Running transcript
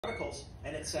articles,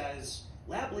 and it says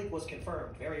lab leak was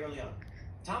confirmed very early on.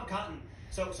 Tom Cotton.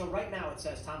 So right now it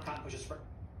says Tom Cotton pushes for.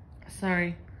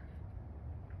 Sorry.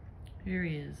 Here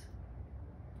he is.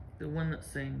 The one that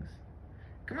sings.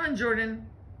 Come on, Jordan.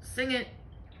 Sing it.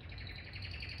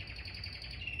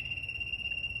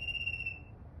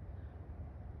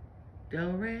 Do,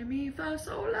 re, mi, fa,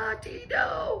 sol, la, ti,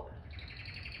 do.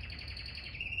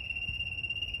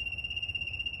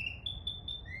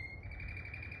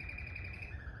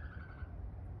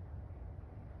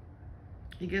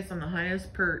 He gets on the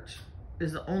highest perch.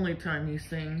 Is the only time he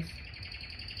sings.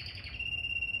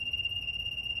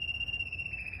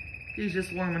 He's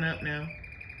just warming up now.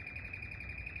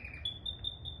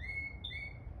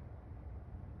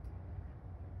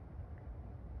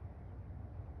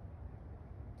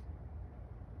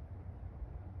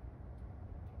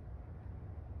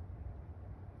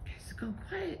 Guys, go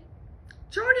quiet.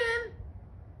 Jordan!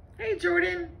 Hey,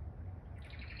 Jordan.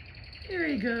 Here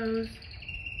he goes.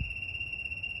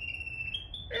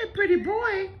 Hey, pretty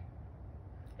boy.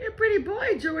 Hey, pretty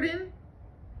boy, Jordan.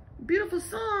 Beautiful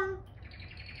song.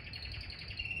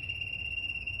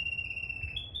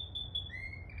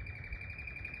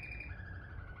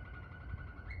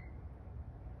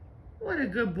 What a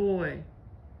good boy.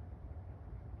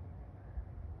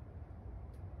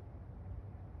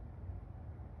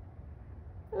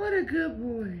 What a good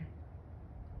boy.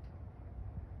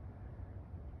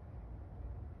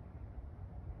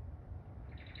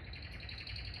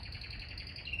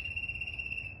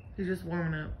 He's just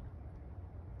warming up.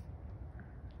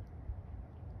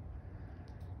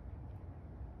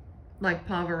 Like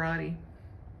Pavarotti.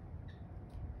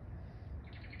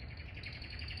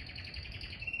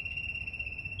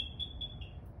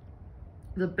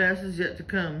 The best is yet to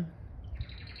come.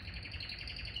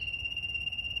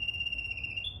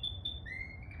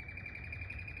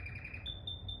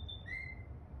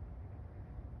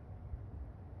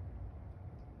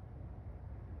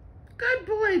 Good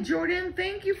boy, Jordan.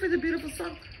 Thank you for the beautiful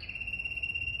song.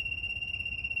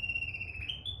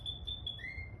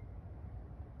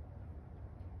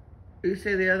 You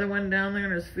say the other one down there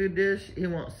in his food dish, he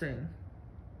won't sing.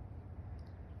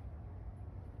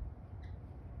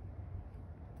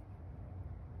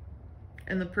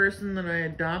 And the person that I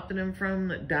adopted him from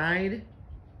that died,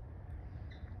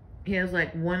 he has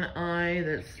like one eye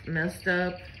that's messed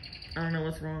up. I don't know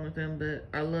what's wrong with him, but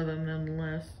I love him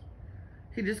nonetheless.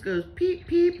 He just goes peep,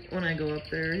 peep when I go up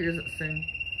there. He doesn't sing.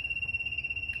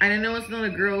 And I know it's not a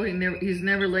girl. He's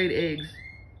never laid eggs.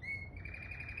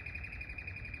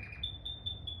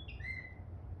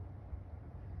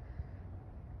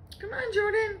 Come on,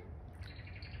 Jordan.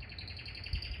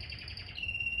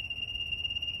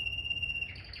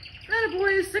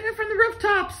 Attaboy, singing from the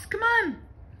rooftops. Come on.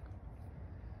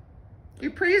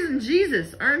 You're praising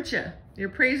Jesus, aren't you? You're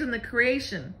praising the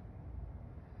creation.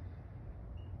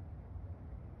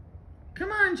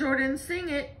 Come on, Jordan, sing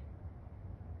it.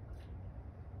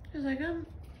 He's like,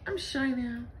 I'm shy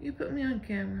now. You put me on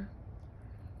camera.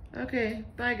 Okay,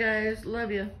 bye guys.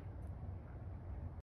 Love you.